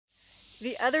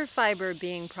The other fiber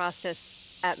being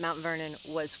processed at Mount Vernon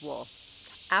was wool.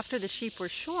 After the sheep were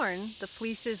shorn, the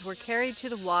fleeces were carried to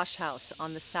the wash house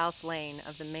on the south lane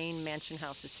of the main mansion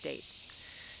house estate.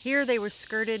 Here they were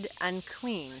skirted and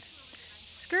cleaned.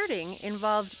 Skirting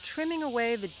involved trimming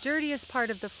away the dirtiest part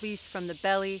of the fleece from the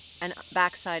belly and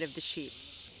backside of the sheep.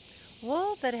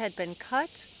 Wool that had been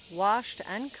cut, washed,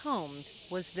 and combed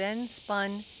was then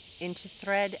spun into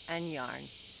thread and yarn.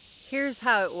 Here's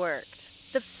how it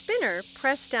worked. The spinner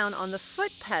pressed down on the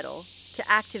foot pedal to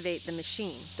activate the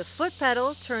machine. The foot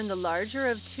pedal turned the larger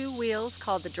of two wheels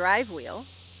called the drive wheel.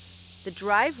 The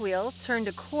drive wheel turned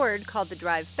a cord called the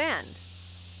drive band.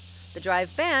 The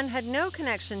drive band had no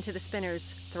connection to the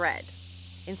spinner's thread.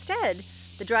 Instead,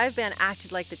 the drive band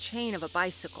acted like the chain of a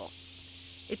bicycle.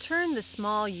 It turned the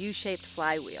small U-shaped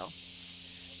flywheel.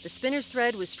 The spinner's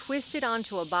thread was twisted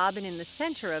onto a bobbin in the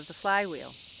center of the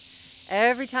flywheel.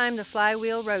 Every time the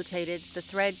flywheel rotated, the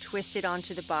thread twisted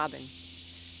onto the bobbin.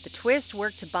 The twist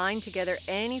worked to bind together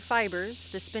any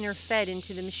fibers the spinner fed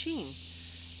into the machine.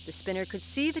 The spinner could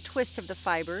see the twist of the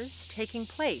fibers taking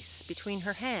place between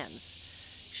her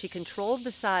hands. She controlled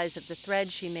the size of the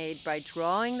thread she made by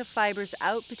drawing the fibers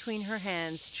out between her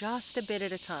hands just a bit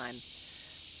at a time.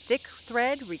 Thick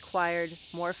thread required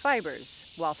more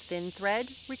fibers, while thin thread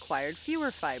required fewer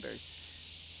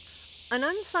fibers. An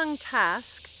unsung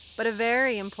task, but a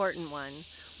very important one,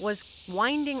 was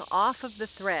winding off of the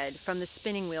thread from the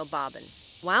spinning wheel bobbin.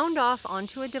 Wound off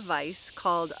onto a device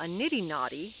called a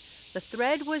niddy-noddy, the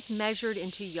thread was measured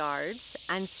into yards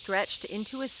and stretched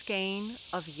into a skein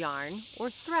of yarn or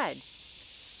thread.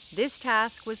 This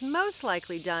task was most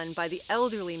likely done by the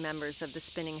elderly members of the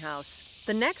spinning house.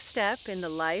 The next step in the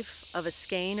life of a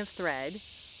skein of thread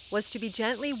was to be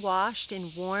gently washed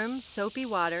in warm, soapy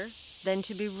water, then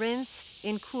to be rinsed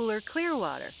in cooler, clear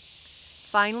water.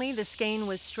 Finally, the skein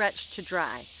was stretched to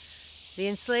dry. The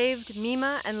enslaved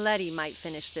Mima and Letty might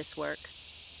finish this work.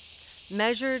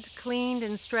 Measured, cleaned,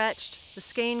 and stretched, the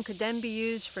skein could then be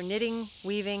used for knitting,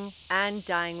 weaving, and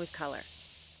dyeing with color.